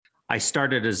I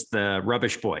started as the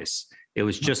Rubbish Boys. It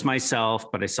was just myself,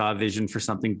 but I saw a vision for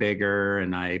something bigger,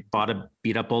 and I bought a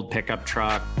beat up old pickup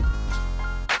truck.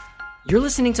 You're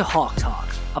listening to Hawk Talk,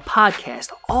 a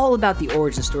podcast all about the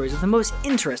origin stories of the most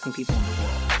interesting people in the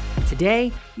world. Today,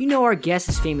 you know our guests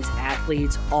as famous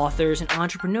athletes, authors, and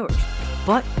entrepreneurs.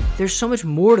 But there's so much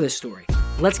more to the story.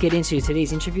 Let's get into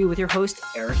today's interview with your host,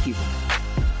 Eric Huberman.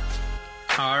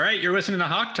 All right, you're listening to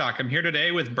Hawk Talk. I'm here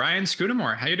today with Brian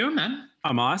Scudamore. How you doing, man?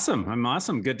 I'm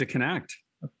awesome. Good to connect.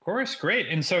 Of course, great.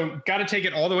 And so got to take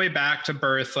it all the way back to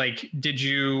birth. Like, did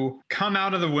you come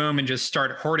out of the womb and just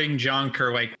start hoarding junk,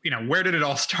 or where did it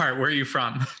all start? Where are you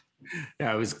from?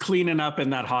 Yeah, I was cleaning up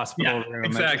in that hospital room.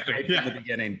 Exactly. Right from the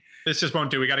beginning. This just won't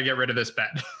do. We got to get rid of this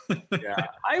bed. Yeah.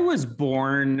 I was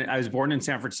born in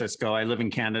San Francisco. I live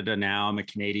in Canada now. I'm a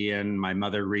Canadian. My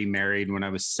mother remarried when I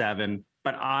was 7.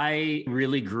 But I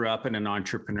really grew up in an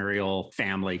entrepreneurial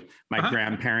family. My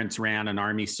grandparents ran an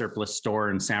Army surplus store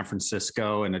in San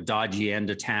Francisco in a dodgy end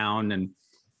of town. And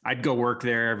I'd go work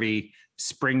there every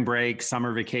spring break,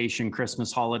 summer vacation,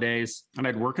 Christmas holidays. And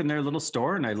I'd work in their little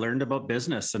store, and I learned about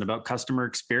business and about customer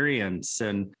experience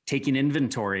and taking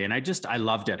inventory. And I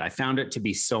loved it. I found it to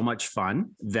be so much fun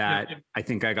that I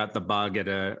think I got the bug at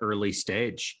an early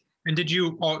stage. And did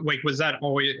you, was that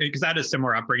always, because that is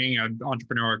similar upbringing, an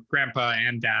entrepreneur, grandpa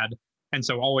and dad. And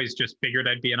so always just figured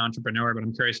I'd be an entrepreneur, but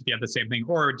I'm curious if you had the same thing,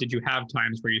 or did you have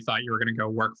times where you thought you were going to go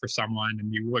work for someone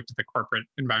and you looked at the corporate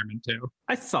environment too?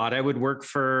 I thought I would work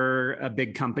for a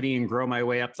big company and grow my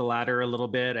way up the ladder a little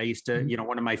bit. I used to,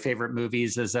 one of my favorite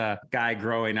movies as a guy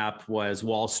growing up was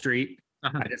Wall Street.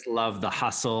 I just love the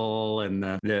hustle and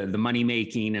the money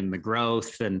making and the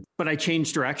growth. But I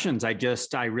changed directions.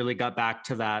 I really got back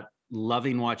to that,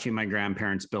 loving watching my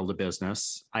grandparents build a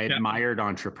business. I admired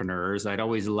entrepreneurs. I'd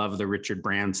always loved the Richard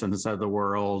Bransons of the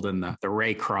world and the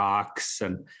Ray Krocs.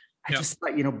 And I just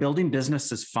thought, building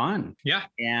business is fun. Yeah.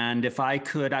 And if I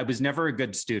could, I was never a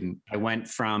good student. I went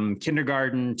from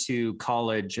kindergarten to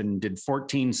college and did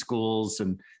 14 schools,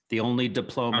 and the only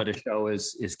diploma to show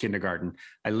is kindergarten.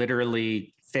 I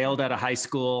literally failed out of high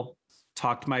school,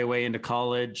 talked my way into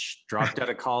college, dropped out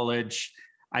of college.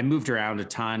 I moved around a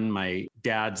ton. My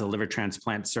dad's a liver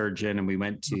transplant surgeon, and we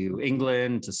went to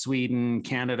England, to Sweden,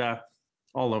 Canada,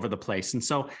 all over the place. And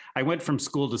so I went from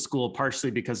school to school, partially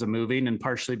because of moving and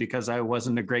partially because I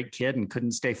wasn't a great kid and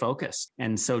couldn't stay focused.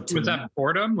 And so was that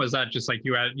boredom? Was that just like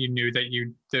you knew that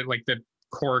you did, like, the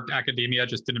core academia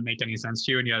just didn't make any sense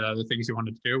to you and you had other things you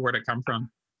wanted to do? Where'd it come from?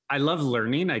 I love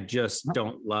learning. I just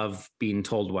don't love being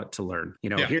told what to learn.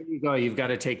 Here you go. You've got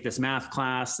to take this math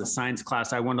class, the science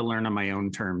class. I want to learn on my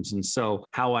own terms. And so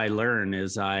how I learn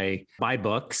is I buy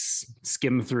books,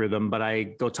 skim through them, but I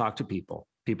go talk to people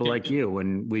like you.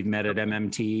 And we've met at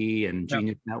MMT and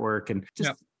Genius Network and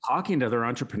just talking to other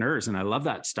entrepreneurs. And I love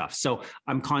that stuff. So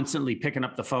I'm constantly picking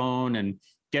up the phone and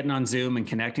getting on Zoom and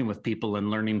connecting with people and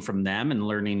learning from them and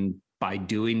learning by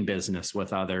doing business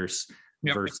with others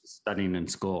versus studying in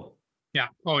school. Yeah,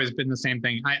 always been the same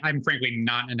thing. I'm frankly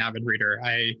not an avid reader.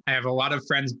 I have a lot of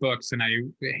friends' books, and I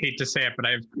hate to say it, but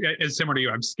it's similar to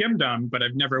you. I've skimmed them, but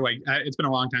I've never it's been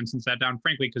a long time since I sat down,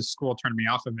 frankly, because school turned me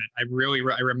off of it.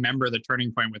 I remember the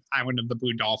turning point with Island of the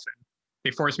Blue Dolphin.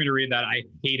 They forced me to read that. I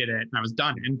hated it, and I was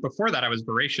done. And before that, I was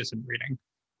voracious in reading.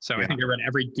 So I think I read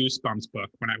every Goosebumps book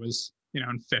when I was, in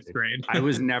 5th grade. I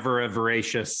was never a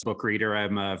voracious book reader.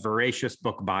 I'm a voracious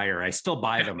book buyer. I still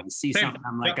buy them and see something.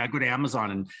 I'm like, I go to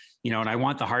Amazon and, and I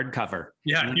want the hardcover.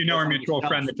 Yeah. Our mutual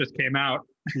friend that just came out.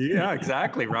 Yeah,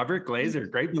 exactly. Robert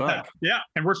Glazer. Great book. Yeah.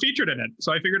 And we're featured in it.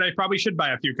 So I figured I probably should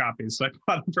buy a few copies. So I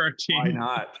bought them for our team. Why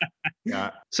not?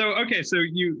 Yeah. So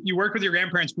you worked with your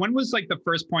grandparents. When was like the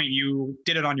first point you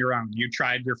did it on your own? You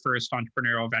tried your first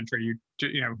entrepreneurial venture. You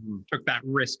took that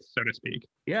risk, so to speak.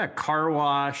 Yeah. Car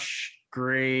wash.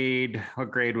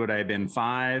 What grade would I have been?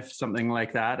 5, something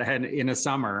like that. I had in a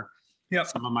summer. Yep.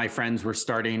 Some of my friends were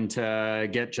starting to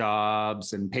get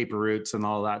jobs and paper routes and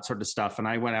all that sort of stuff. And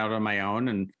I went out on my own,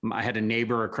 and I had a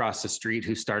neighbor across the street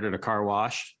who started a car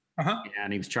wash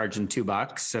and he was charging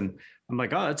 $2. And I'm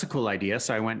like, oh, that's a cool idea.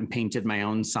 So I went and painted my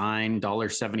own sign,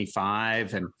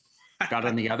 $1.75, and got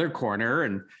on the other corner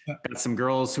and got some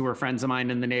girls who were friends of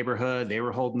mine in the neighborhood. They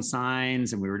were holding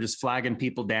signs and we were just flagging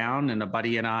people down. And a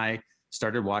buddy and I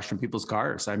started washing people's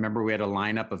cars. I remember we had a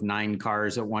lineup of 9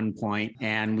 cars at one point,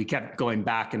 and we kept going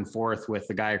back and forth with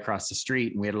the guy across the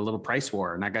street, and we had a little price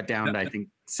war, and I got down to, I think,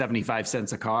 75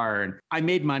 cents a car, and I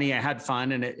made money. I had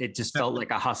fun, and it just felt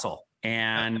like a hustle.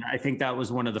 And I think that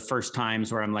was one of the first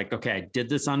times where I'm like, okay, I did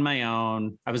this on my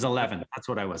own. I was 11. That's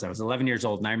what I was. I was 11 years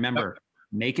old. And I remember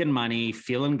making money,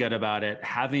 feeling good about it,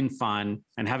 having fun,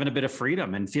 and having a bit of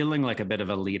freedom and feeling like a bit of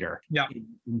a leader. Yeah.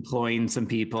 Employing some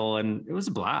people. And it was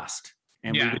a blast.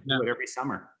 And we would do it every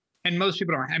summer. And most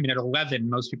people don't, I mean, at 11,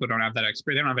 most people don't have that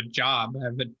experience. They don't have a job. I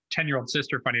have a 10-year-old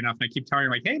sister, funny enough, and I keep telling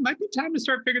her, like, hey, it might be time to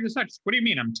start figuring this out. She's, what do you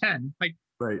mean? I'm 10. Like,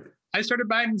 right. I started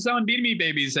buying and selling Beanie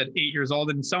Babies at 8 years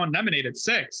old and selling lemonade at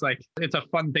 6. Like, it's a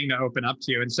fun thing to open up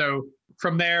to you. And so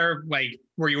from there, like,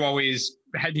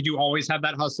 did you always have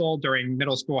that hustle during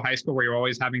middle school, high school? Were you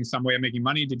always having some way of making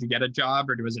money? Did you get a job,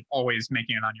 or was it always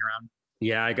making it on your own?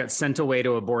 Yeah, I got sent away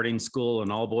to a boarding school, an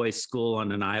all-boys school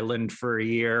on an island for a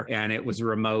year, and it was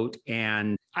remote.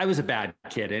 And I was a bad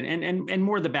kid, and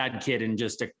more the bad kid, and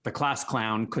just the class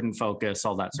clown, couldn't focus,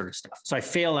 all that sort of stuff. So I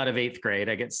fail out of 8th grade.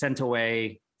 I get sent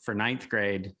away for 9th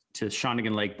grade to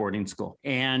Shawnigan Lake boarding school.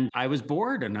 And I was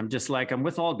bored, and I'm just like, I'm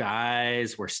with all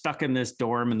guys. We're stuck in this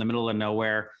dorm in the middle of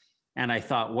nowhere. And I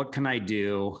thought, what can I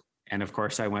do? And of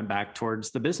course, I went back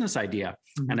towards the business idea.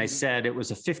 Mm-hmm. And I said it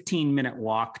was a 15-minute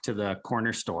walk to the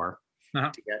corner store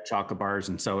to get chocolate bars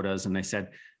and sodas. And I said,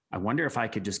 I wonder if I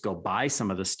could just go buy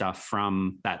some of the stuff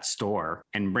from that store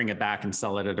and bring it back and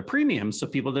sell it at a premium, so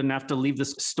people didn't have to leave the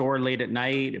store late at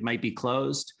night. It might be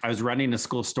closed. I was running a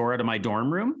school store out of my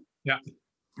dorm room. Yeah.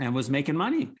 And was making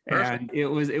money. Perfect. And it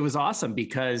was awesome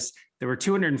because there were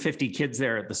 250 kids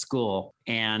there at the school,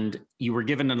 and you were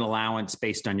given an allowance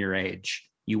based on your age.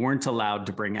 You weren't allowed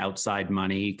to bring outside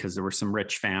money because there were some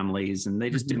rich families, and they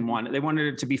just didn't want it. They wanted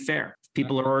it to be fair.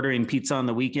 People are ordering pizza on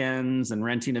the weekends and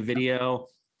renting a video.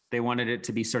 They wanted it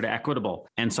to be sort of equitable.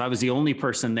 And so I was the only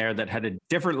person there that had a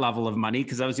different level of money,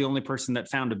 because I was the only person that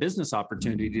found a business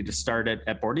opportunity to start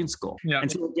at boarding school. Yeah. And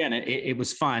so again, it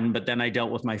was fun, but then I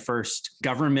dealt with my first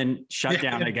government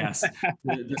shutdown, I guess.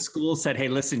 The school said, hey,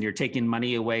 listen, you're taking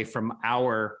money away from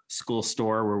our school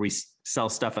store where we sell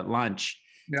stuff at lunch.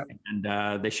 Yep.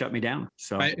 And they shut me down.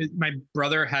 So my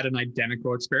brother had an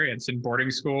identical experience in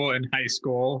boarding school and high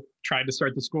school, tried to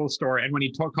start the school store. And when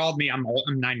he called me, I'm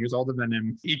 9 years older than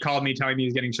him. He called me telling me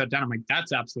he's getting shut down. I'm like,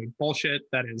 that's absolute bullshit.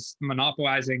 That is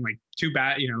monopolizing. Like, too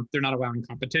bad, they're not allowing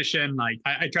competition. Like,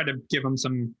 I tried to give him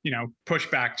some,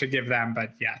 pushback to give them,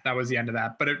 but yeah, that was the end of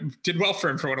that. But it did well for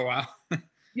him for a little while.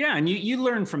 Yeah. And you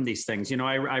learn from these things.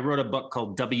 I wrote a book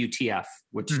called WTF,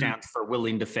 which stands for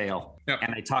Willing to Fail. Yep.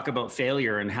 And I talk about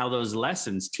failure and how those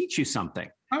lessons teach you something.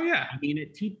 Oh, yeah. I mean,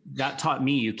 that taught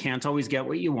me you can't always get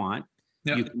what you want.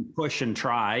 Yep. You can push and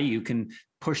try. You can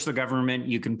push the government.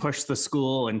 You can push the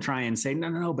school and try and say,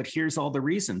 no, but here's all the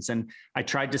reasons. And I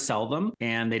tried to sell them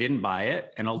and they didn't buy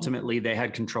it. And ultimately they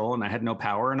had control and I had no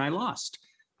power and I lost.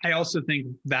 I also think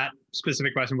that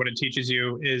specific question, what it teaches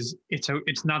you is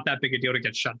it's not that big a deal to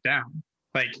get shut down.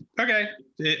 Like, okay,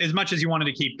 as much as you wanted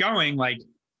to keep going, like,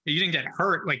 you didn't get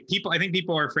hurt. Like, I think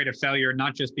people are afraid of failure,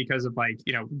 not just because of like,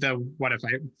 the what if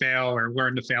I fail or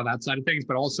learn to fail, that side of things,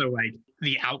 but also like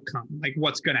the outcome, like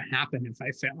what's going to happen if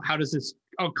I fail? How does this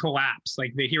collapse?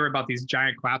 Like, they hear about these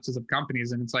giant collapses of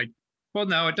companies and it's like, well,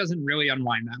 no, it doesn't really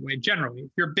unwind that way. Generally,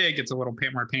 if you're big, it's a little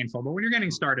bit more painful, but when you're getting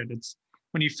started,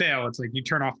 when you fail, it's like you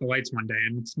turn off the lights one day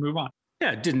and it's move on.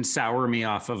 Yeah, it didn't sour me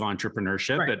off of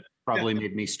entrepreneurship. Right. It probably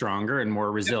made me stronger and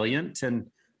more resilient and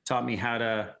taught me how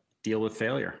to deal with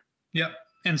failure. Yep.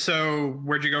 And so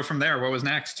where'd you go from there? What was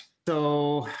next?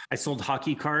 So I sold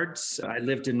hockey cards. I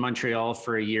lived in Montreal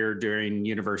for a year during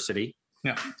university.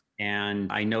 Yeah.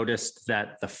 And I noticed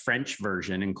that the French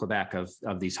version in Quebec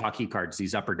of these hockey cards,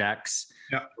 these upper decks,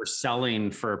 were selling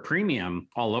for a premium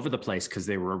all over the place because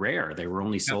they were rare. They were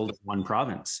only sold in one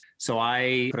province. So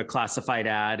I put a classified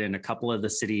ad in a couple of the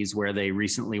cities where they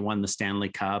recently won the Stanley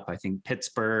Cup, I think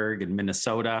Pittsburgh and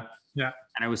Minnesota. Yeah.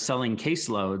 And I was selling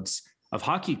caseloads of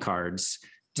hockey cards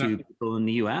to people in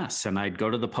the US. And I'd go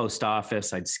to the post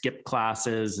office, I'd skip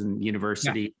classes and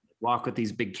university, walk with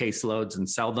these big caseloads and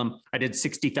sell them. I did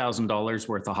 $60,000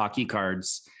 worth of hockey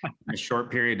cards in a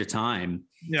short period of time.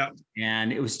 Yeah.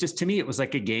 And it was just, to me, it was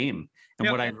like a game.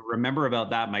 And what I remember about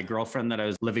that, my girlfriend that I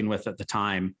was living with at the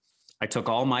time, I took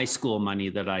all my school money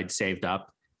that I'd saved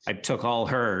up. I took all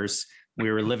hers.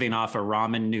 We were living off of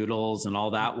ramen noodles and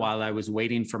all that while I was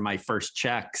waiting for my first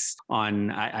checks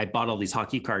I bought all these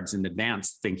hockey cards in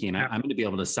advance thinking I'm going to be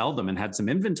able to sell them and had some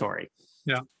inventory.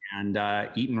 Yeah. And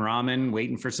eating ramen,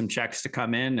 waiting for some checks to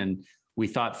come in. And we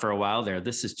thought for a while there,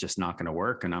 this is just not going to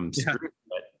work. And I'm screwed,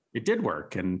 but it did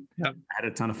work. And I had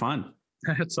a ton of fun.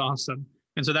 That's awesome.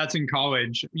 And so that's in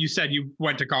college. You said you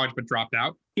went to college, but dropped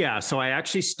out. Yeah. So I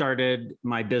actually started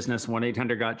my business,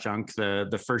 1-800-GOT-JUNK,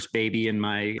 the first baby in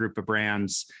my group of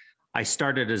brands. I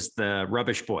started as the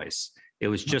Rubbish Boys. It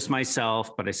was just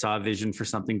myself, but I saw a vision for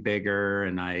something bigger,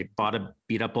 and I bought a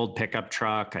beat up old pickup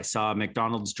truck. I saw a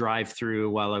McDonald's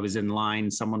drive-through while I was in line,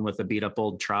 someone with a beat up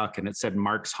old truck, and it said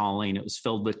Mark's Hauling. It was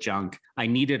filled with junk. I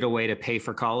needed a way to pay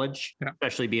for college,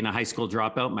 especially being a high school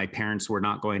dropout. My parents were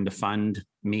not going to fund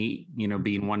me,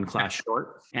 being one class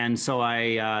short. And so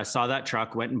I saw that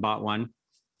truck, went and bought one,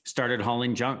 started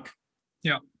hauling junk.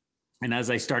 Yeah. And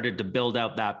as I started to build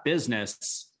out that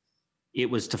business, it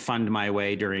was to fund my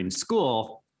way during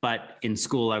school. But in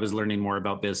school, I was learning more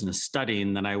about business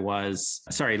studying than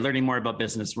learning more about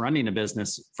business running a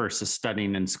business versus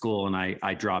studying in school. And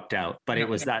I dropped out. But it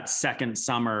was that second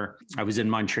summer, I was in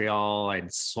Montreal.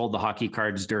 I'd sold the hockey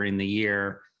cards during the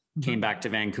year, came back to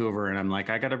Vancouver, and I'm like,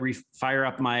 I got to fire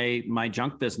up my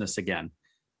junk business again.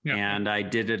 Yeah. And I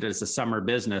did it as a summer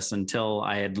business until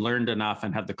I had learned enough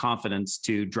and had the confidence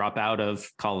to drop out of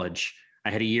college.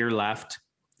 I had a year left.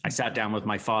 I sat down with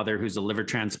my father, who's a liver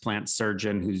transplant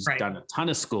surgeon, who's done a ton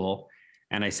of school.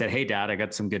 And I said, hey, Dad, I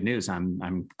got some good news.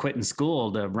 I'm quitting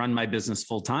school to run my business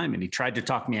full time. And he tried to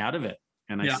talk me out of it.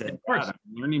 And I said, Dad, I'm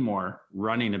learning more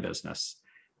running a business.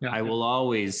 Yeah. I will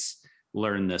always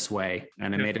learn this way.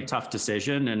 And I made a tough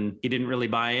decision, and he didn't really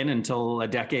buy in until a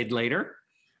decade later.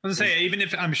 I was gonna say, even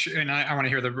if I'm sure, and I want to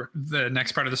hear the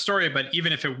next part of the story, but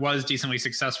even if it was decently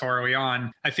successful early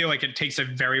on, I feel like it takes a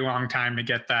very long time to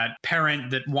get that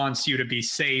parent that wants you to be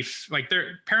safe. Like,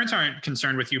 their parents aren't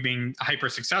concerned with you being hyper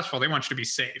successful. They want you to be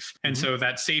safe. And so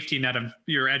that safety net of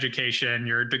your education,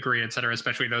 your degree, et cetera,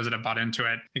 especially those that have bought into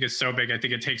it, I think is so big. I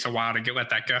think it takes a while to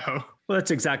let that go. Well, that's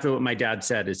exactly what my dad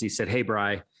said. Is he said, hey,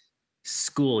 Bri,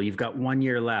 school, you've got 1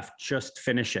 year left. Just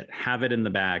finish it. Have it in the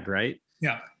bag, right?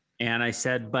 Yeah. And I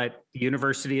said, but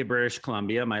University of British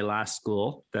Columbia, my last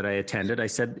school that I attended, I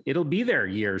said, it'll be there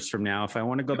years from now if I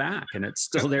want to go back. And it's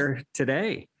still there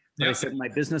today. But I said, my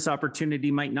business opportunity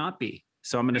might not be.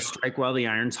 So I'm going to strike while the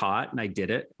iron's hot. And I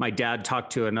did it. My dad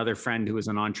talked to another friend who was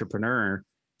an entrepreneur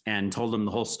and told him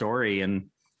the whole story. And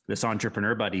this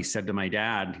entrepreneur buddy said to my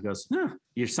dad, he goes,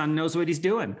 your son knows what he's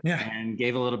doing. Yeah. And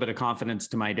gave a little bit of confidence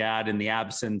to my dad in the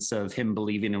absence of him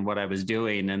believing in what I was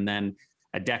doing. And then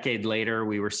a decade later,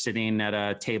 we were sitting at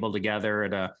a table together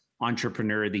at a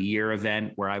Entrepreneur of the Year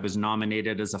event where I was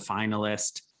nominated as a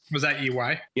finalist. Was that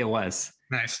EY? It was.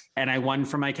 Nice. And I won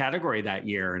for my category that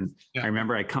year. And I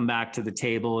remember I come back to the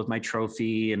table with my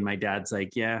trophy, and my dad's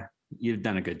like, yeah, you've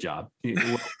done a good job.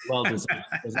 Well deserved.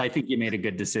 I think you made a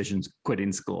good decision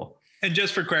quitting school. And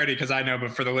just for clarity, because I know,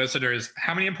 but for the listeners,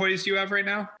 how many employees do you have right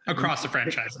now across the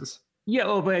franchises? Yeah.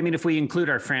 Oh, but I mean, if we include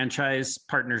our franchise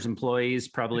partners, employees,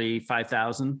 probably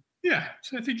 5,000. Yeah.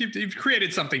 So I think you've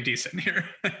created something decent here.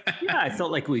 Yeah. I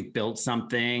felt like we've built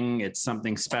something. It's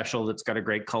something special that's got a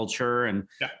great culture. And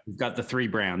we've got the 3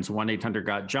 brands,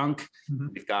 1-800-GOT-JUNK.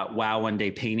 We've got Wow One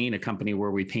Day Painting, a company where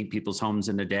we paint people's homes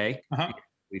in a day.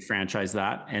 We franchise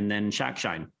that. And then Shack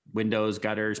Shine, windows,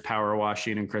 gutters, power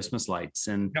washing, and Christmas lights.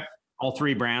 And all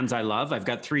 3 brands I love. I've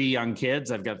got 3 young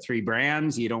kids. I've got 3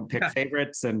 brands. You don't pick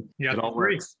favorites, and it all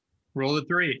works. Roll the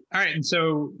 3. All right. And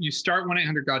so you start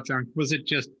 1-800-GOT-JUNK. Was it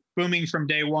just booming from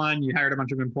day one? You hired a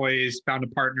bunch of employees, found a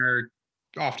partner,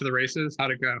 off to the races?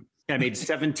 How'd it go? I made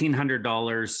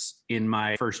 $1,700 in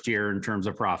my first year in terms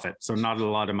of profit. So not a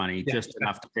lot of money, just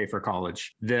enough to pay for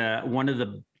college. One of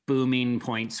the booming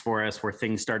points for us where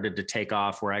things started to take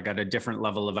off, where I got a different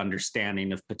level of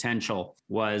understanding of potential,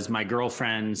 was my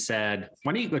girlfriend said,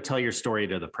 why don't you go tell your story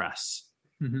to the press?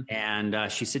 And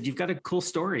she said, you've got a cool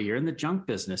story. You're in the junk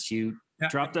business. You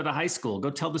dropped out of high school. Go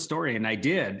tell the story. And I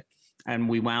did. And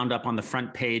we wound up on the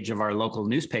front page of our local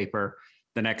newspaper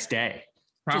the next day.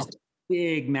 Wow. Just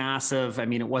big, massive. I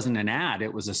mean, it wasn't an ad.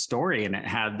 It was a story, and it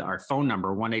had our phone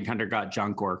number,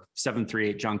 1-800-GOT-JUNK or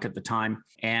 738-JUNK at the time.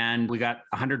 And we got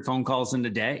 100 phone calls in a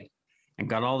day and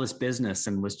got all this business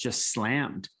and was just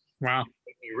slammed. Wow.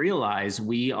 We realize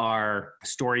we are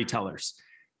storytellers.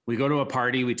 We go to a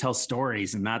party, we tell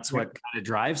stories, and that's what kind of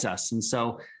drives us. And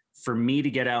so for me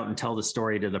to get out and tell the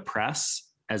story to the press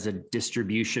as a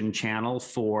distribution channel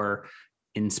for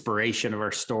inspiration of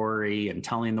our story and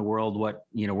telling the world what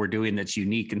we're doing that's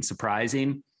unique and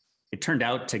surprising, it turned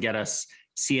out to get us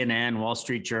CNN, Wall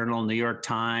Street Journal, New York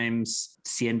Times,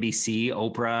 CNBC,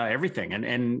 Oprah, everything.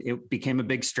 And it became a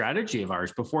big strategy of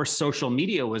ours. Before social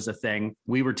media was a thing,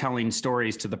 we were telling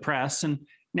stories to the press. And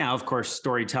now, of course,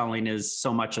 storytelling is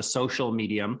so much a social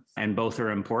medium, and both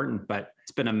are important, but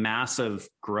it's been a massive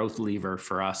growth lever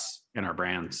for us and our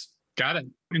brands. Got it.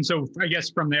 And so I guess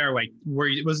from there,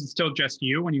 was it still just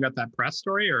you when you got that press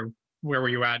story, or where were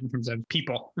you at in terms of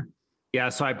people? Yeah.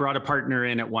 So I brought a partner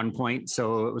in at one point.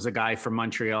 So it was a guy from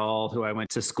Montreal who I went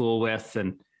to school with,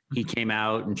 and he came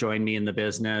out and joined me in the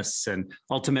business. And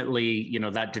ultimately,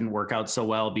 that didn't work out so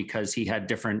well because he had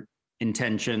different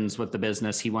intentions with the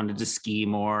business. He wanted to ski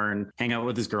more and hang out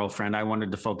with his girlfriend. I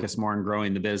wanted to focus more on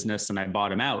growing the business, and I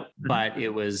bought him out. But it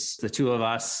was the two of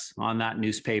us on that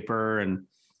newspaper and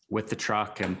with the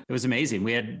truck. And it was amazing.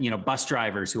 We had, bus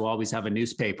drivers who always have a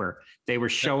newspaper. They were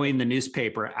showing the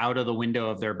newspaper out of the window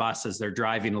of their bus as they're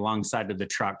driving alongside of the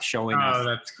truck, showing us. Oh,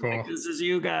 that's cool. Like, this is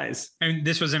you guys. And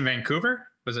this was in Vancouver,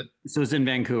 was it? This was in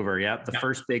Vancouver. Yeah. The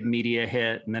first big media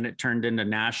hit. And then it turned into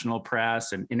national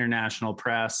press and international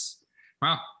press.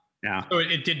 Wow. Yeah. So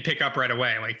it did pick up right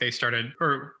away. Like they started,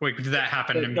 or wait, did that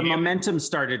happen immediately? The momentum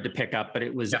started to pick up, but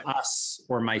it was us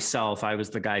or myself. I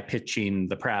was the guy pitching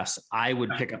the press. I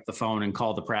would pick up the phone and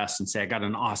call the press and say, I got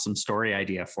an awesome story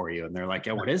idea for you. And they're like,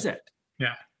 yeah, what is it?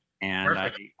 Yeah. And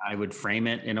I would frame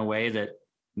it in a way that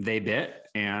they bit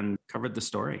and covered the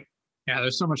story. Yeah,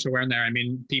 there's so much to learn there. I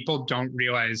mean, people don't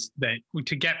realize that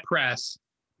to get press,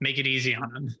 make it easy on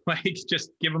them. Like, just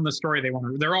give them the story they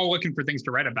want. They're all looking for things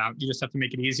to write about. You just have to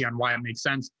make it easy on why it makes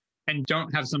sense. And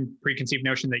don't have some preconceived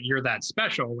notion that you're that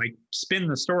special. Like, spin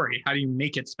the story. How do you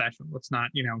make it special? It's not,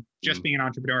 just being an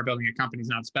entrepreneur, building a company is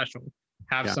not special.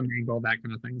 Have some angle, that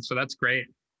kind of thing. So that's great.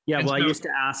 Yeah. And I used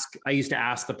to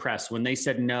ask the press when they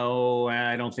said, no,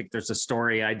 I don't think there's a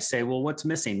story. I'd say, well, what's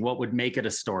missing? What would make it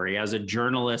a story? As a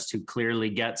journalist who clearly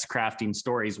gets crafting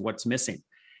stories, what's missing?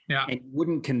 Yeah. And you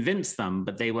wouldn't convince them,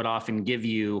 but they would often give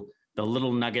you the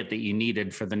little nugget that you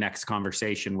needed for the next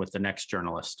conversation with the next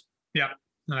journalist. Yeah,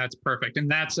 no, that's perfect. And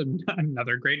that's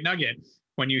another great nugget.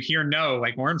 When you hear no,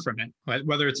 like, learn from it,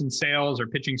 whether it's in sales or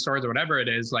pitching stores or whatever it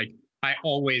is. Like, I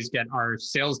always get our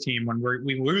sales team when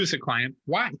we lose a client,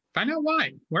 why? Find out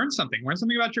why. Learn something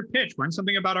about your pitch, learn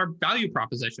something about our value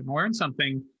proposition, learn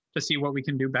something to see what we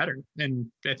can do better. And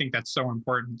I think that's so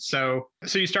important. So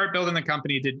you start building the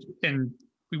company.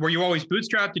 Were you always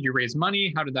bootstrapped? Did you raise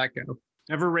money? How did that go?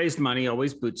 Never raised money,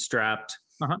 always bootstrapped.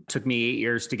 Took me 8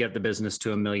 years to get the business to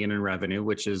 $1 million in revenue,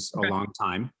 which is a long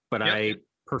time. But I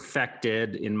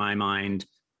perfected, in my mind,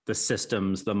 the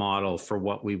systems, the model for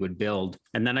what we would build.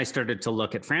 And then I started to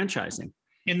look at franchising.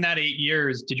 In that 8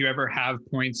 years, did you ever have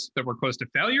points that were close to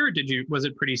failure? Or was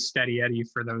it pretty steady Eddie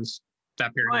for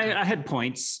that period? I had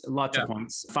points, lots of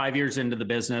points. 5 years into the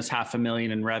business,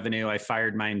 $500,000 in revenue. I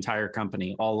fired my entire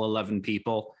company, all 11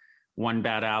 people. One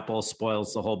bad apple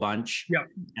spoils the whole bunch. Yeah.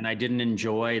 And I didn't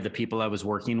enjoy the people I was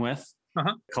working with.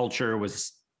 Culture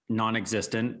was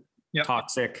non-existent,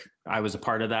 toxic. I was a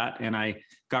part of that. And I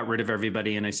got rid of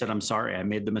everybody. And I said, I'm sorry. I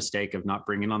made the mistake of not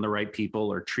bringing on the right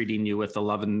people or treating you with the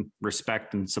love and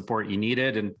respect and support you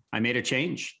needed. And I made a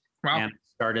change. Wow. And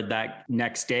started that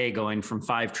next day going from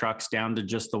 5 trucks down to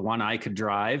just the one I could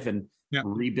drive, and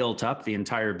rebuilt up the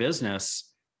entire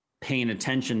business, paying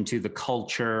attention to the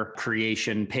culture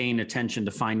creation, paying attention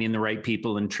to finding the right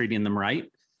people and treating them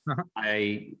right.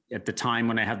 At the time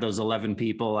when I had those 11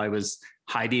 people, I was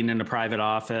hiding in a private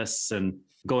office, and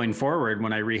going forward,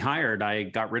 when I rehired, I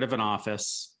got rid of an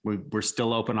office. We're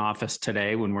still open office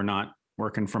today when we're not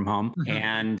working from home.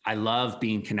 And I love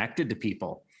being connected to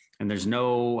people. And there's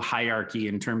no hierarchy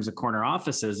in terms of corner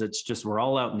offices. It's just, we're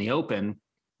all out in the open.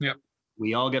 Yep.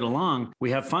 We all get along. We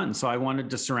have fun. So I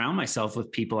wanted to surround myself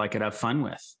with people I could have fun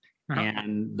with.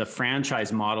 And the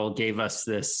franchise model gave us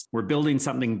this, we're building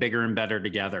something bigger and better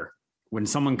together. When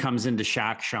someone comes into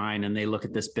Shack Shine and they look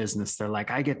at this business, they're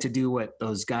like, I get to do what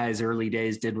those guys early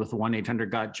days did with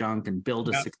 1-800-GOT-JUNK and build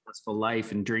a successful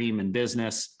life and dream and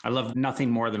business. I love nothing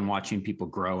more than watching people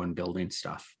grow and building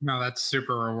stuff. No, that's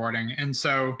super rewarding. And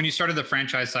so when you started the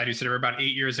franchise side, you said you were about 8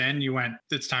 years in, you went,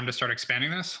 it's time to start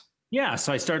expanding this? Yeah.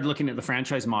 So I started looking at the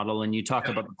franchise model, and you talk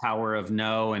about the power of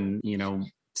no, and,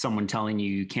 someone telling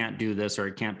you can't do this or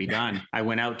it can't be done. I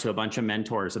went out to a bunch of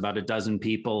mentors, about a dozen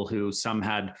people who some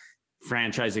had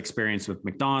franchise experience with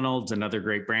McDonald's and other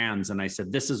great brands. And I said,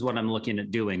 this is what I'm looking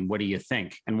at doing. What do you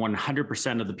think? And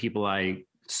 100% of the people I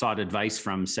sought advice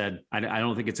from said, I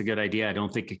don't think it's a good idea. I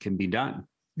don't think it can be done.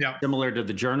 Yeah. Similar to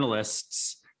the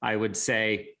journalists, I would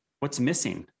say, what's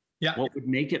missing? Yeah. What would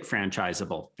make it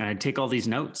franchisable? And I'd take all these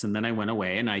notes, and then I went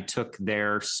away and I took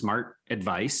their smart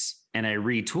advice and I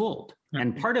retooled.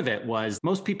 And part of it was,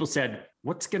 most people said,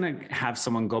 what's going to have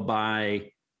someone go buy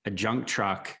a junk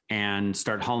truck and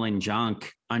start hauling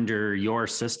junk under your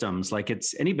systems? Like,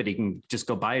 it's anybody can just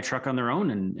go buy a truck on their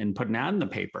own and put an ad in the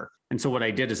paper. And so what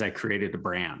I did is I created a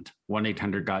brand,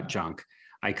 1-800-GOT-JUNK.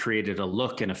 I created a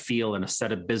look and a feel and a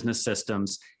set of business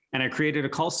systems. And I created a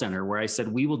call center where I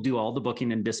said, we will do all the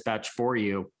booking and dispatch for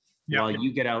you while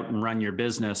you get out and run your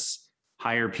business,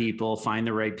 hire people, find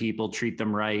the right people, treat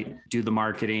them right, do the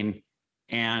marketing.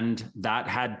 And that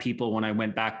had people, when I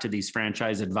went back to these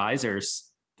franchise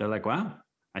advisors, they're like, wow,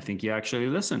 I think you actually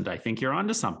listened. I think you're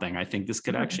onto something. I think this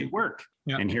could actually work.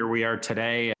 Yeah. And here we are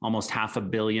today, almost $500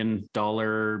 million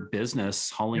business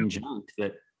hauling junk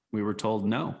that we were told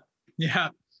no. Yeah.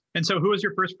 And so who was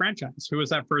your first franchise? Who was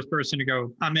that first person to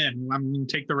go, I'm in, I'm going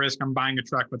to take the risk, I'm buying a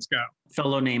truck, let's go? A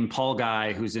fellow named Paul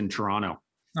Guy, who's in Toronto.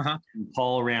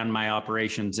 Paul ran my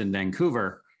operations in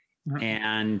Vancouver.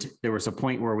 And there was a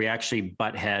point where we actually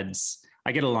butt heads.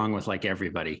 I get along with like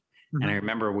everybody. And I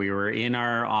remember we were in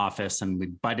our office and we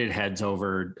butted heads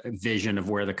over a vision of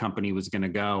where the company was going to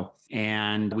go.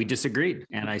 And we disagreed.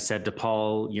 And I said to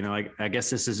Paul, you know, I guess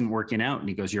this isn't working out. And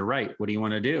he goes, you're right. What do you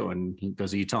want to do? And he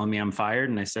goes, are you telling me I'm fired?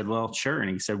 And I said, well, sure.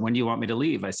 And he said, when do you want me to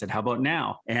leave? I said, how about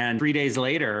now? And 3 days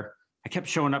later, I kept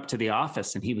showing up to the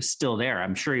office and he was still there.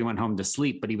 I'm sure he went home to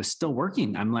sleep, but he was still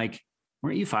working. I'm like,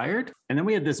 weren't you fired? And then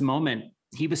we had this moment.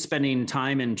 He was spending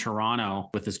time in Toronto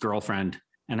with his girlfriend.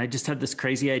 And I just had this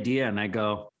crazy idea. And I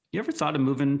go, you ever thought of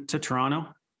moving to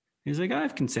Toronto? He's like,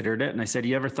 I've considered it. And I said,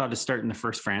 you ever thought of starting the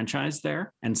first franchise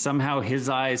there? And somehow his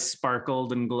eyes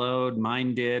sparkled and glowed.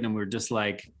 Mine did. And we were just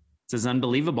like, this is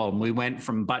unbelievable. And we went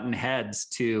from button heads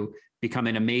to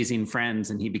becoming amazing friends.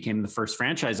 And he became the first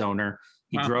franchise owner.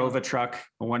 He drove a truck,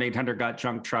 a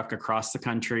 1-800-GOT-JUNK truck across the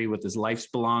country with his life's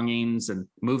belongings and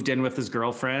moved in with his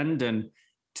girlfriend. And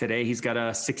today he's got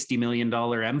a $60 million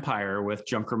empire with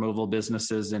junk removal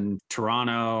businesses in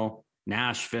Toronto,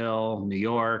 Nashville, New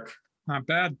York. Not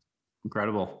bad.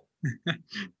 Incredible.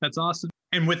 That's awesome.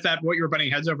 And with that, what you were butting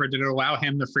heads over, did it allow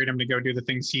him the freedom to go do the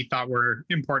things he thought were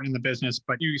important in the business,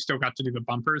 but you still got to do the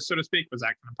bumpers, so to speak? Was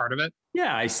that kind of part of it?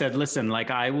 Yeah, I said, listen, like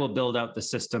I will build out the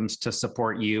systems to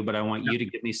support you, but I want you to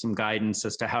give me some guidance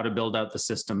as to how to build out the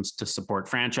systems to support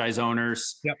franchise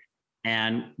owners. Yep.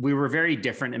 And we were very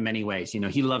different in many ways. You know,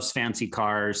 he loves fancy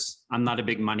cars. I'm not a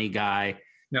big money guy.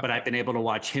 But I've been able to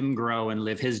watch him grow and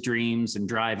live his dreams and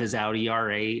drive his Audi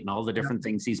R8 and all the different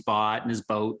things he's bought and his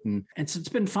boat. And so it's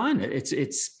been fun.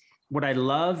 It's what I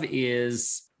love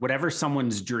is whatever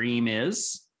someone's dream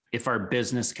is, if our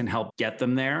business can help get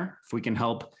them there, if we can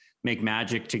help make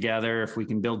magic together, if we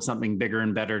can build something bigger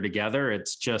and better together,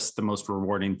 it's just the most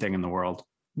rewarding thing in the world.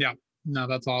 Yeah, no,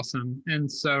 that's awesome.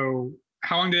 And so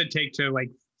how long did it take to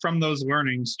from those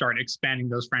learnings, start expanding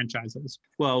those franchises?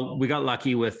 Well, we got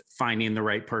lucky with finding the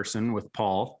right person with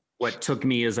Paul. What took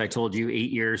me, as I told you, 8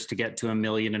 years to get to $1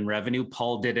 million in revenue.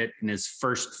 Paul did it in his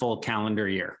first full calendar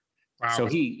year. Wow. So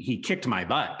he kicked my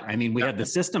butt. I mean, we had the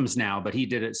systems now, but he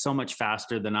did it so much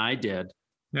faster than I did.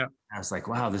 Yeah. I was like,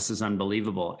 wow, this is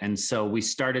unbelievable. And so we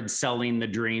started selling the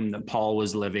dream that Paul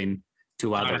was living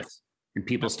to others. And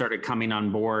people started coming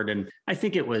on board. And I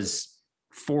think it was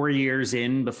 4 years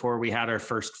in before we had our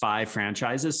first 5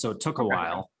 franchises. So it took a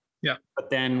while. Yeah. But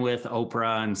then with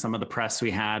Oprah and some of the press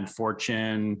we had,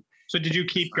 Fortune. So did you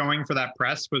keep going for that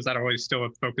press? Was that always still a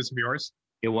focus of yours?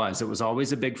 It was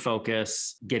always a big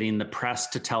focus, getting the press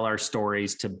to tell our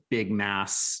stories to big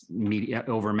mass media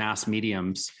over mass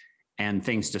mediums. And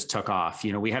things just took off.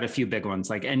 You know, we had a few big ones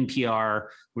like NPR.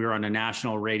 We were on a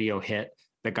national radio hit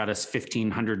that got us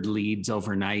 1,500 leads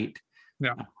overnight.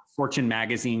 Yeah. Fortune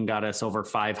magazine got us over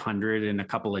 500 in a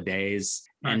couple of days.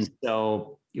 Nice. And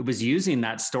so it was using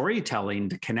that storytelling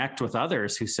to connect with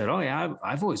others who said, oh yeah,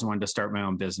 I've always wanted to start my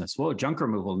own business. Whoa, junk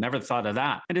removal, never thought of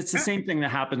that. And it's the same thing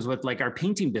that happens with like our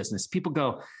painting business. People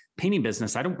go, painting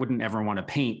business, wouldn't ever want to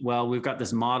paint. Well, we've got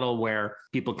this model where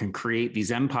people can create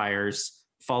these empires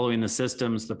following the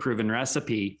systems, the proven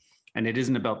recipe. And it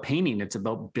isn't about painting. It's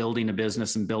about building a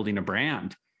business and building a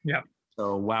brand. Yeah.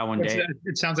 So wow, one day.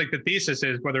 It sounds like the thesis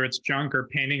is whether it's junk or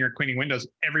painting or cleaning windows,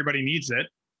 everybody needs it.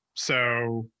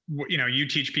 So, you know, you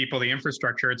teach people the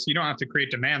infrastructure. You don't have to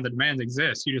create demand. The demand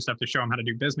exists. You just have to show them how to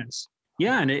do business.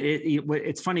 Yeah. And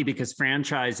it's funny because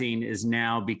franchising is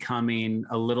now becoming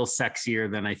a little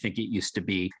sexier than I think it used to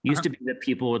be. It used to be that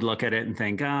people would look at it and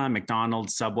think,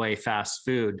 McDonald's, Subway, fast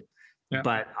food. Yeah.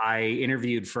 But I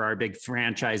interviewed for our big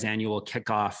franchise annual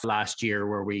kickoff last year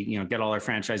where we, get all our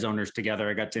franchise owners together.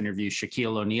 I got to interview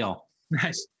Shaquille O'Neal.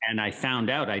 Nice. And I found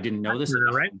out, I didn't know this.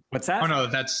 Right? What's that? Oh, no,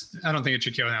 I don't think it's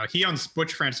Shaquille now. He owns,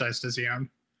 which franchise does he own?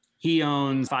 He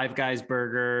owns Five Guys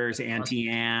Burgers, Auntie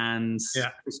Anne's,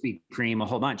 Krispy Kreme, a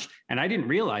whole bunch. And I didn't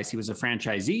realize he was a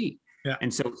franchisee. Yeah.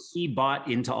 And so he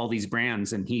bought into all these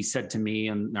brands. And he said to me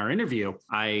in our interview,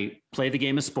 I play the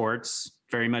game of sports,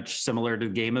 very much similar to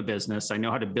the game of business. I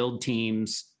know how to build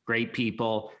teams, great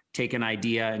people, take an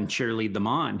idea and cheerlead them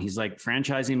on. He's like,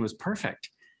 franchising was perfect.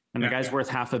 And the guy's worth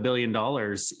 $500 million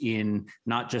in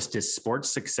not just his sports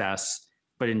success,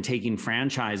 but in taking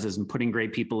franchises and putting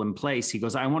great people in place. He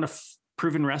goes, I want a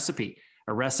proven recipe.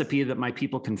 a recipe that my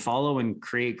people can follow and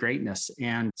create greatness.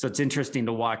 And so it's interesting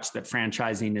to watch that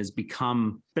franchising has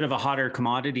become a bit of a hotter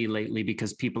commodity lately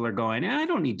because people are going, I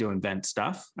don't need to invent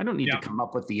stuff. I don't need to come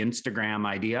up with the Instagram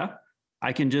idea.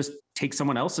 I can just take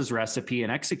someone else's recipe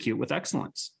and execute with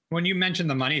excellence. When you mentioned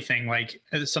the money thing, like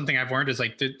something I've learned is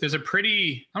like there's a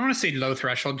pretty, I don't want to say low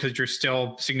threshold because you're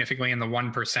still significantly in the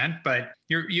 1%, but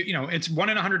you know, it's 1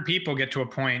 in 100 people get to a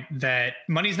point that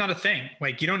money's not a thing.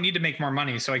 Like you don't need to make more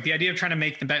money. So like the idea of trying to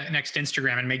make the next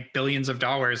Instagram and make billions of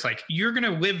dollars, like you're going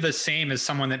to live the same as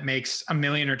someone that makes $1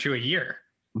 million or $2 million a year.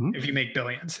 If you make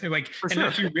billions, like,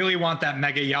 if you really want that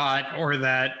mega yacht or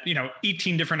that,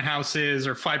 18 different houses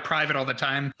or fly private all the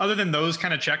time, other than those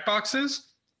kind of check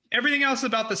boxes, everything else is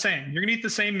about the same. You're gonna eat the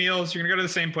same meals. You're gonna go to the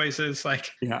same places.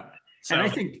 Like, yeah. So.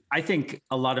 And I think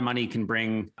a lot of money can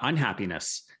bring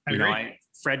unhappiness.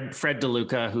 Fred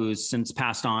DeLuca, who's since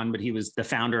passed on, but he was the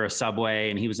founder of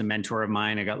Subway and he was a mentor of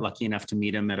mine. I got lucky enough to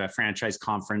meet him at a franchise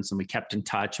conference and we kept in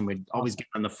touch and we'd always get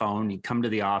on the phone. He'd come to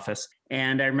the office.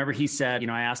 And I remember he said,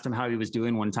 I asked him how he was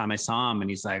doing one time I saw him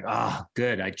and he's like, oh,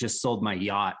 good. I just sold my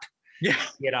yacht. Yeah.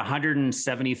 He had a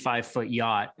 175-foot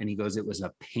yacht and he goes, it was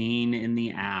a pain in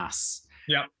the ass.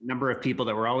 Yeah. Number of people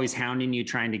that were always hounding you,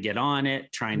 trying to get on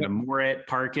it, trying to moor it,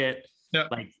 park it,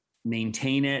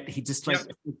 maintain it. He just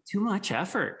too much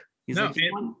effort. He's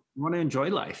you want to enjoy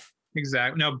life.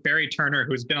 Exactly. No, Barry Turner,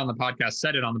 who's been on the podcast,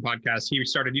 said it on the podcast. He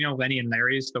started, Lenny and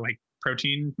Larry's, the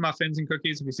protein muffins and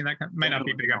cookies. Have you seen that? Might not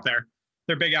be big up there.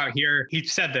 They're big out here. He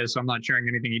said this, so I'm not sharing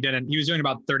anything he didn't. He was doing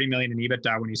about 30 million in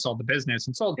EBITDA when he sold the business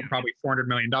and sold probably $400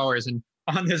 million. And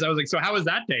on this, I was like, so how was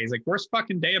that day? He's like, worst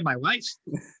fucking day of my life.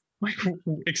 Like,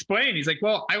 explain. He's like,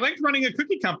 well, I liked running a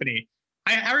cookie company.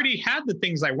 I already had the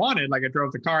things I wanted. Like I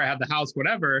drove the car, I had the house,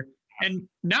 whatever. And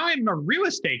now I'm a real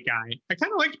estate guy. I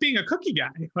kind of liked being a cookie guy.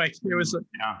 Like it was a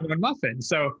muffin.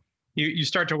 So you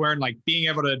start to learn like being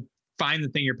able to find the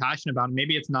thing you're passionate about.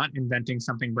 Maybe it's not inventing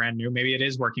something brand new. Maybe it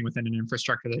is working within an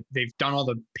infrastructure that they've done all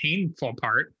the painful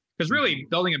part. Because really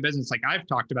building a business, like I've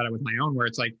talked about it with my own, where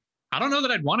it's like, I don't know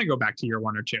that I'd want to go back to year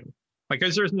 1 or 2. Like,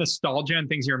 because there's nostalgia and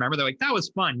things you remember. They're like, that was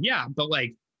fun. Yeah. But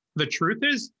like, the truth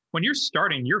is, when you're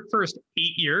starting your first 8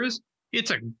 years, it's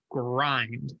a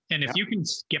grind. And if you can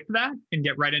skip that and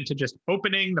get right into just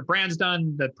opening, the brand's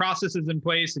done, the process is in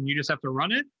place, and you just have to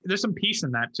run it, there's some peace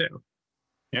in that too.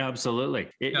 Yeah, absolutely.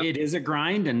 It is a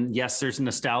grind. And yes, there's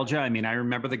nostalgia. I mean, I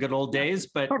remember the good old days,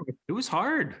 but it was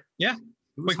hard. Yeah.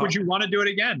 Like, would you want to do it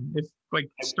again? If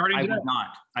starting I would not.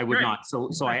 I would not.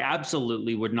 So I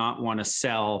absolutely would not want to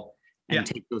sell and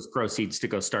take those proceeds to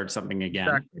go start something again.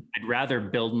 Exactly. I'd rather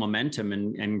build momentum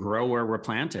and grow where we're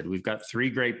planted. We've got 3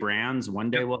 great brands.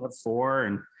 One day we'll have 4.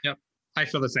 And I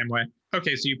feel the same way.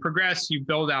 Okay. So you progress, you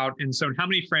build out. And so how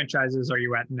many franchises are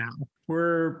you at now?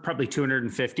 We're probably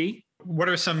 250. What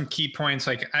are some key points?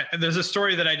 Like there's a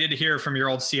story that I did hear from your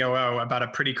old COO about a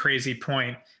pretty crazy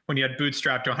point when you had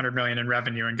bootstrapped to 100 million in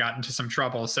revenue and got into some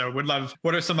trouble. So would love,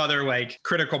 what are some other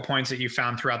critical points that you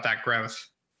found throughout that growth?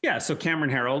 Yeah. So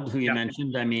Cameron Herold, who you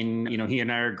mentioned, I mean, he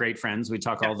and I are great friends. We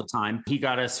talk all the time. He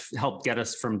helped get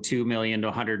us from 2 million to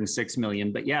 106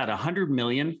 million. But at 100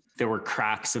 million, there were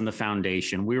cracks in the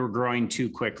foundation. We were growing too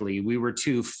quickly. We were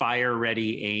too fire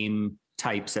ready aim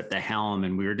types at the helm.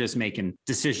 And we were just making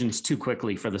decisions too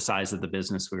quickly for the size of the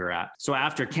business we were at. So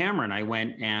after Cameron, I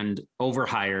went and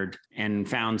overhired and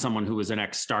found someone who was an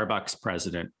ex-Starbucks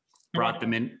president. Brought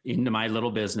them into my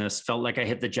little business, felt like I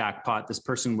hit the jackpot. This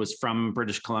person was from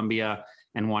British Columbia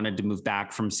and wanted to move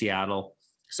back from Seattle.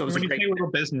 So it was when you say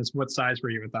little business, what size were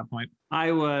you at that point?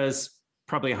 I was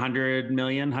probably 100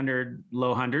 million,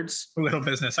 low hundreds. Little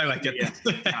business. I like it.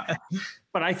 Yeah.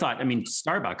 But I thought,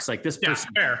 Starbucks, like this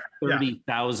person,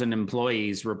 30,000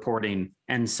 employees reporting.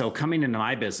 And so coming into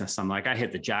my business, I'm like, I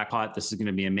hit the jackpot. This is going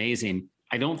to be amazing.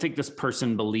 I don't think this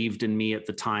person believed in me at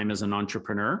the time as an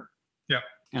entrepreneur. Yeah.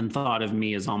 And thought of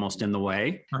me as almost in the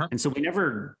way. And so we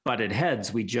never butted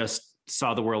heads. We just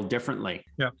saw the world differently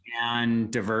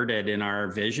and diverted in our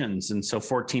visions. And so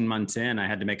 14 months in, I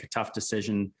had to make a tough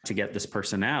decision to get this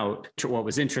person out. What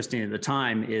was interesting at the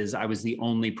time is I was the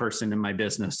only person in my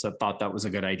business that thought that was a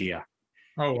good idea.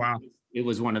 Oh, wow. It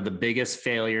was one of the biggest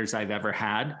failures I've ever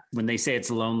had. When they say it's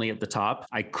lonely at the top,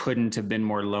 I couldn't have been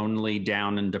more lonely,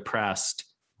 down, and depressed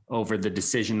over the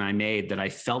decision I made, that I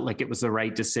felt like it was the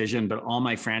right decision. But all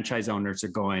my franchise owners are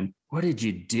going, what did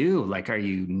you do? Like, are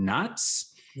you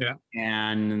nuts? Yeah.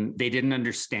 And they didn't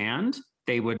understand.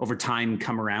 They would over time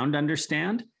come around to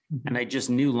understand. And I just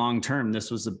knew long-term, this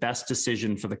was the best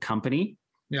decision for the company.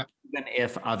 Yeah. Even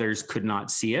if others could not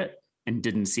see it and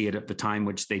didn't see it at the time,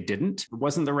 which they didn't. It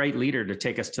wasn't the right leader to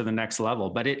take us to the next level,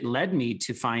 but it led me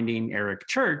to finding Eric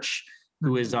Church,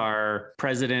 who is our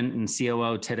president and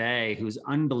COO today, who's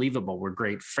unbelievable. We're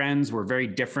great friends. We're very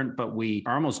different, but we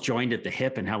are almost joined at the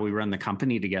hip in how we run the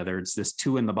company together. It's this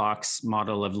 2-in-the-box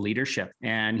model of leadership.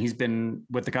 And he's been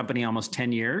with the company almost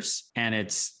 10 years. And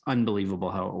it's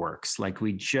unbelievable how it works. Like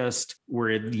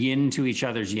we're yin to each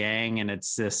other's yang. And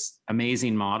it's this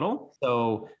amazing model.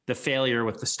 So the failure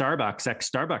with the Starbucks,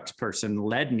 ex-Starbucks person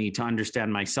led me to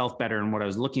understand myself better and what I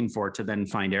was looking for to then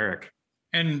find Eric.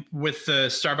 And with the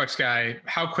Starbucks guy,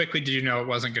 how quickly did you know it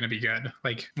wasn't going to be good?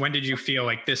 Like, when did you feel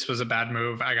like this was a bad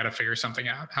move? I got to figure something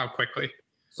out. How quickly?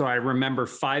 So I remember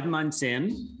 5 months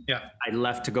in, I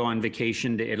left to go on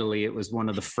vacation to Italy. It was one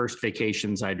of the first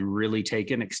vacations I'd really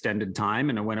taken extended time.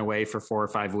 And I went away for 4 or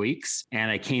 5 weeks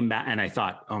and I came back and I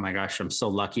thought, oh my gosh, I'm so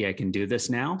lucky I can do this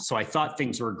now. So I thought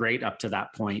things were great up to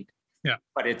that point. Yeah.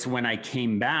 But it's when I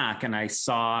came back and I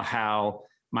saw how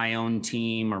my own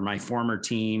team or my former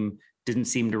team didn't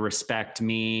seem to respect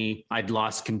me. I'd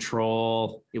lost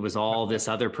control. It was all this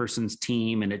other person's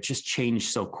team and it just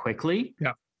changed so quickly.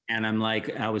 Yeah. And I'm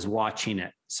like, I was watching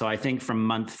it. So I think from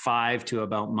month 5 to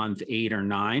about month 8 or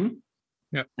 9,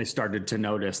 I started to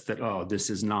notice that, oh, this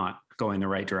is not going the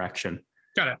right direction.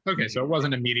 Got it. Okay. So it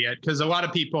wasn't immediate, because a lot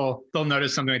of people, they'll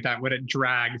notice something like that. Would it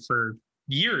drag for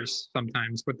years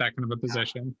sometimes with that kind of a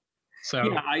position?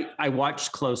 So yeah, I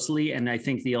watched closely. And I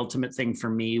think the ultimate thing for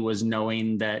me was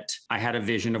knowing that I had a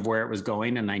vision of where it was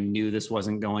going and I knew this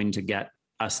wasn't going to get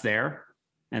us there,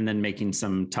 and then making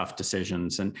some tough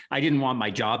decisions. And I didn't want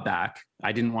my job back.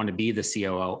 I didn't want to be the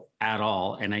COO at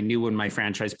all. And I knew when my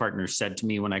franchise partners said to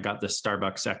me, when I got the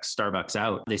Starbucks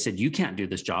out, they said, you can't do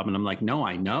this job. And I'm like, no,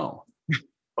 I know,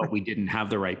 but we didn't have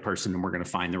the right person and we're going to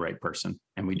find the right person.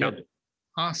 And we did.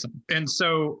 Awesome. And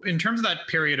so in terms of that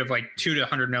period of like 2 to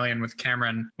 100 million with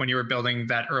Cameron, when you were building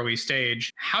that early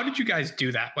stage, how did you guys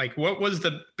do that? Like, what was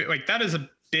that is a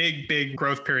big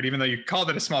growth period, even though you called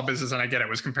it a small business, and I get it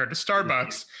was compared to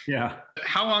Starbucks. Yeah.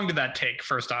 How long did that take,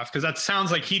 first off? Because that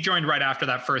sounds like he joined right after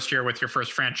that first year with your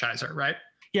first franchisor, right?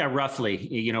 Yeah, roughly.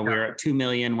 We were at 2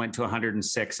 million, went to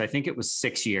 106. I think it was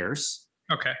 6 years.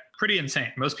 Okay. Pretty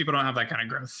insane. Most people don't have that kind of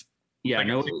growth. Yeah,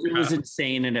 no, it was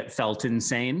insane and it felt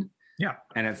insane. Yeah.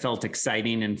 And it felt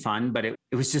exciting and fun, but it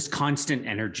was just constant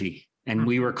energy. And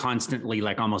we were constantly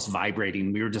like almost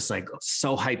vibrating. We were just like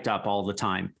so hyped up all the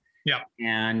time. Yeah.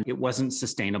 And it wasn't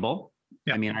sustainable.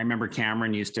 Yeah. I mean, I remember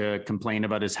Cameron used to complain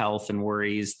about his health and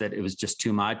worries that it was just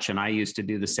too much. And I used to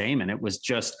do the same. And it was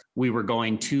just, we were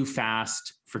going too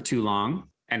fast for too long.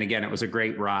 And again, it was a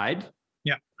great ride.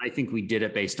 Yeah. I think we did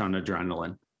it based on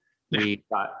adrenaline. Yeah.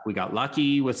 We got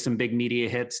lucky with some big media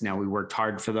hits. Now we worked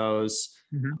hard for those,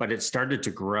 but it started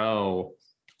to grow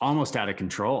almost out of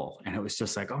control. And it was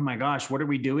just like, oh my gosh, what are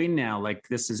we doing now? Like,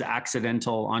 this is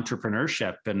accidental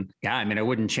entrepreneurship. And yeah, I mean, I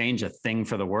wouldn't change a thing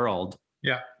for the world.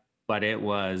 Yeah. But it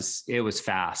was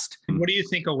fast. And what do you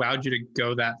think allowed you to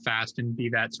go that fast and be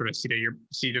that sort of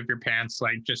seat of your pants?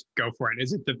 Like, just go for it.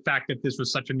 Is it the fact that this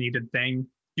was such a needed thing?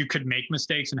 You could make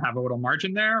mistakes and have a little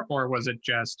margin there? Or was it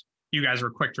just you guys were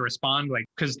quick to respond? Like,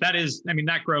 because that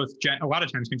growth a lot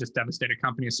of times can just devastate a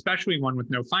company, especially one with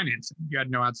no financing. You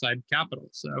had no outside capital.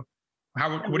 So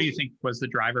what do you think was the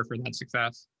driver for that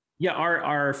success? Yeah,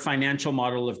 our financial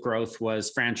model of growth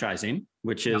was franchising,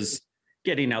 which is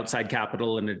getting outside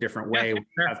capital in a different way. Yeah,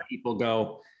 we have people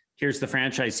go, here's the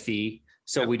franchise fee.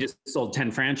 So we just sold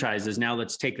 10 franchises. Now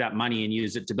let's take that money and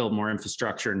use it to build more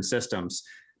infrastructure and systems.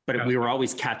 But we were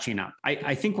always catching up.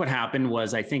 I think what happened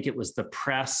was, I think it was the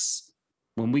press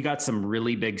when we got some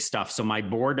really big stuff. So my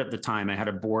board at the time, I had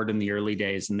a board in the early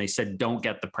days and they said, don't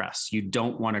get the press. You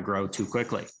don't want to grow too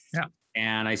quickly. Yeah.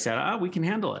 And I said, we can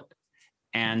handle it.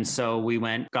 And so we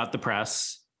got the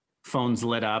press, phones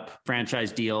lit up,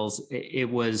 franchise deals. It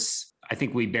was, I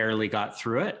think we barely got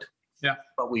through it. Yeah.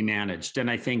 But we managed. And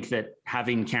I think that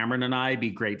having Cameron and I be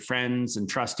great friends and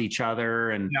trust each other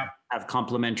and have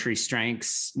complementary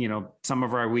strengths, some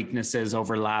of our weaknesses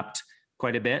overlapped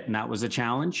quite a bit. And that was a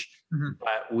challenge,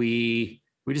 but we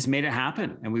just made it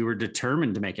happen and we were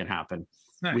determined to make it happen.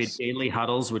 Nice. We had daily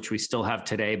huddles, which we still have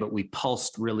today, but we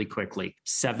pulsed really quickly.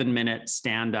 7-minute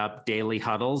stand-up daily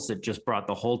huddles that just brought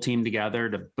the whole team together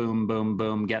to boom, boom,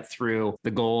 boom, get through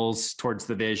the goals towards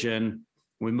the vision.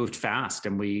 We moved fast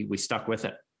and we stuck with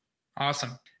it.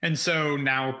 Awesome. And so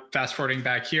now fast forwarding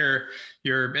back here,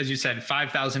 you're, as you said,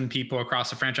 5,000 people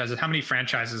across the franchises. How many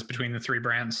franchises between the 3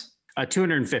 brands?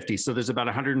 250. So there's about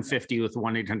 150 with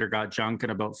 1-800-GOT-JUNK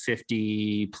and about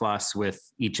 50 plus with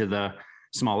each of the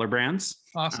smaller brands.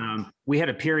 Awesome. We had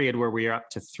a period where we were up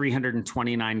to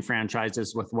 329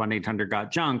 franchises with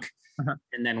 1-800-GOT-JUNK.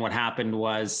 And then what happened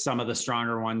was some of the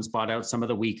stronger ones bought out some of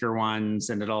the weaker ones,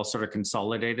 and it all sort of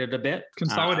consolidated a bit.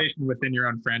 Consolidation within your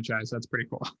own franchise. That's pretty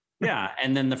cool. Yeah.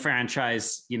 And then the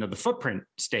franchise, the footprint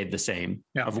stayed the same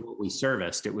of what we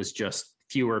serviced. It was just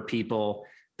fewer people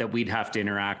that we'd have to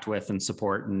interact with and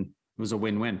support. And it was a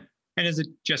win-win. And is it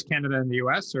just Canada and the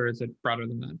US, or is it broader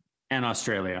than that? And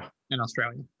Australia. And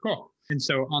Australia. Cool. And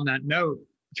so on that note,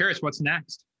 curious, what's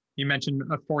next? You mentioned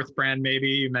a fourth brand, maybe.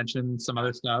 You mentioned some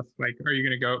other stuff. Like, are you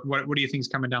going to go? What do you think is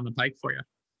coming down the pike for you?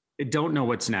 I don't know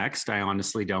what's next. I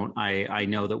honestly don't. I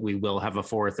know that we will have a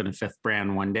fourth and a fifth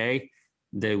brand one day.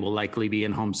 They will likely be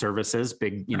in home services,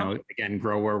 big, again,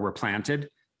 grow where we're planted.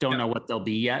 Don't know what they'll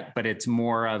be yet, but it's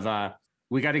more of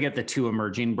we got to get the two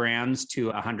emerging brands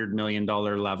to $100 million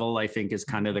level, I think is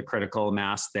kind of the critical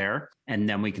mass there. And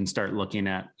then we can start looking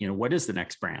at, what is the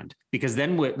next brand? Because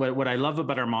then what I love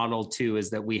about our model too,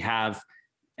 is that we have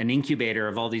an incubator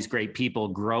of all these great people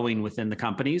growing within the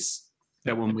companies,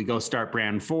 that when we go start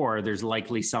brand 4, there's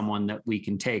likely someone that we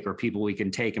can take, or people we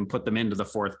can take and put them into the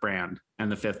fourth brand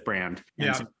and the fifth brand,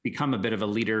 and so become a bit of a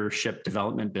leadership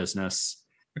development business.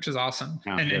 Which is awesome.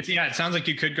 And it sounds like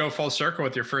you could go full circle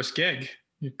with your first gig.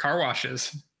 Car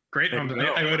washes. Great. I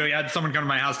would have had someone come to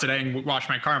my house today and wash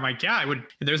my car. I'm like, yeah, I would.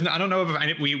 I don't know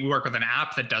if we work with an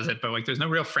app that does it, but like, there's no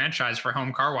real franchise for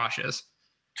home car washes.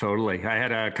 Totally. I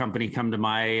had a company come to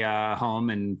my home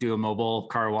and do a mobile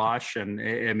car wash. And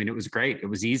it was great. It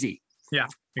was easy. Yeah,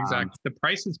 exactly. The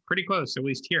price is pretty close, at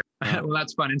least here. Well,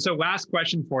 that's fun. And so last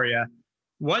question for you.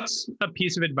 What's a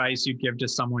piece of advice you'd give to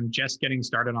someone just getting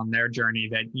started on their journey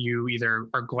that you either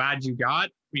are glad you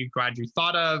got, you're glad you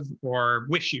thought of, or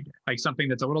wish you did? Like something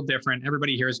that's a little different.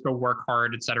 Everybody hears go work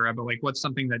hard, et cetera. But like, what's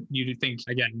something that you think,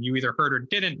 again, you either heard or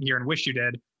didn't hear and wish you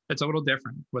did, that's a little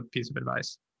different? What piece of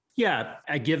advice? Yeah,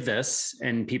 I give this,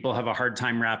 and people have a hard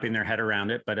time wrapping their head around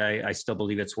it, but I still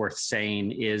believe it's worth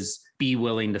saying, is be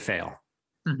willing to fail.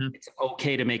 Mm-hmm. It's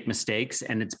okay to make mistakes,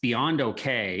 and it's beyond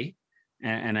okay.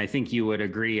 And I think you would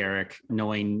agree, Eric,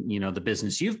 knowing, the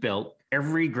business you've built,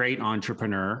 every great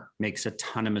entrepreneur makes a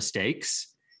ton of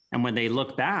mistakes. And when they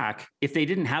look back, if they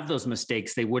didn't have those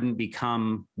mistakes, they wouldn't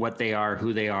become what they are,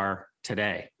 who they are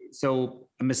today. So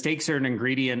mistakes are an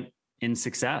ingredient in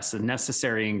success, a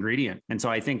necessary ingredient. And so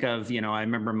I think of, I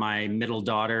remember my middle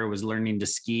daughter was learning to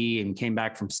ski and came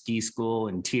back from ski school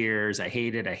in tears. I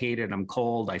hate it. I'm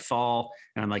cold. I fall.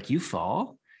 And I'm like, you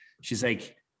fall? She's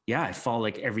like, yeah, I fall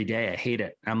like every day. I hate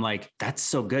it. I'm like, that's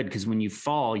so good. Because when you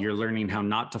fall, you're learning how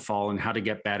not to fall and how to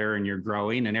get better, and you're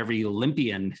growing. And every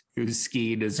Olympian who's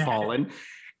skied has fallen.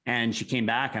 And she came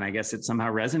back, and I guess it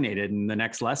somehow resonated. In the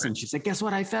next lesson, she's like, guess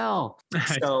what? I fell.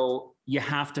 So you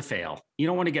have to fail. You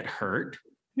don't want to get hurt.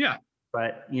 Yeah.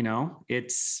 But,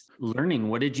 it's learning.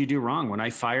 What did you do wrong? When I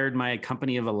fired my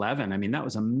company of 11, that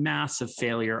was a massive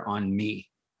failure on me.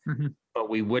 Mm-hmm. But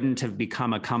we wouldn't have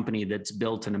become a company that's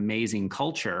built an amazing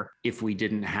culture if we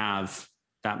didn't have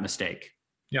that mistake.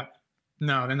 Yeah.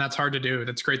 No, and that's hard to do.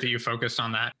 That's great that you focused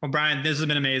on that. Well, Brian, this has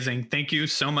been amazing. Thank you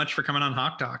so much for coming on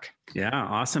Hawk Talk. Yeah,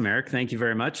 awesome, Eric. Thank you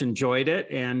very much. Enjoyed it,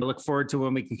 and look forward to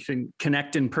when we can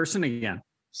connect in person again.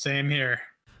 Same here.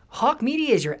 Hawk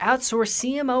Media is your outsourced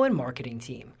CMO and marketing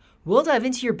team. We'll dive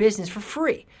into your business for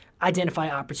free, identify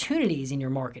opportunities in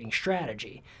your marketing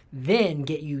strategy, then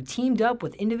get you teamed up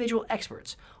with individual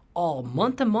experts, all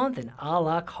month to month and a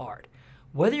la carte.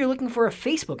 Whether you're looking for a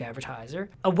Facebook advertiser,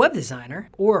 a web designer,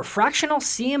 or a fractional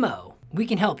CMO, we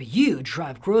can help you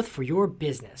drive growth for your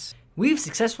business. We've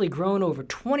successfully grown over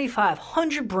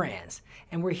 2,500 brands,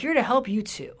 and we're here to help you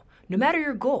too. No matter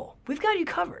your goal, we've got you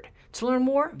covered. To learn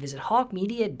more, visit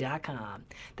hawkmedia.com.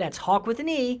 That's Hawk with an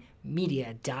E,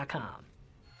 media.com.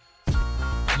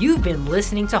 You've been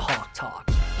listening to Hawk Talk.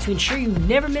 To ensure you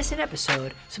never miss an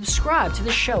episode, subscribe to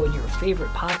the show in your favorite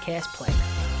podcast player.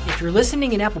 If you're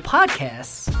listening in Apple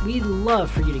Podcasts, we'd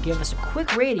love for you to give us a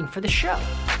quick rating for the show.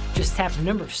 Just tap the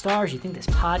number of stars you think this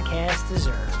podcast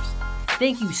deserves.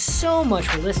 Thank you so much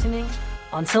for listening.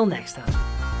 Until next time.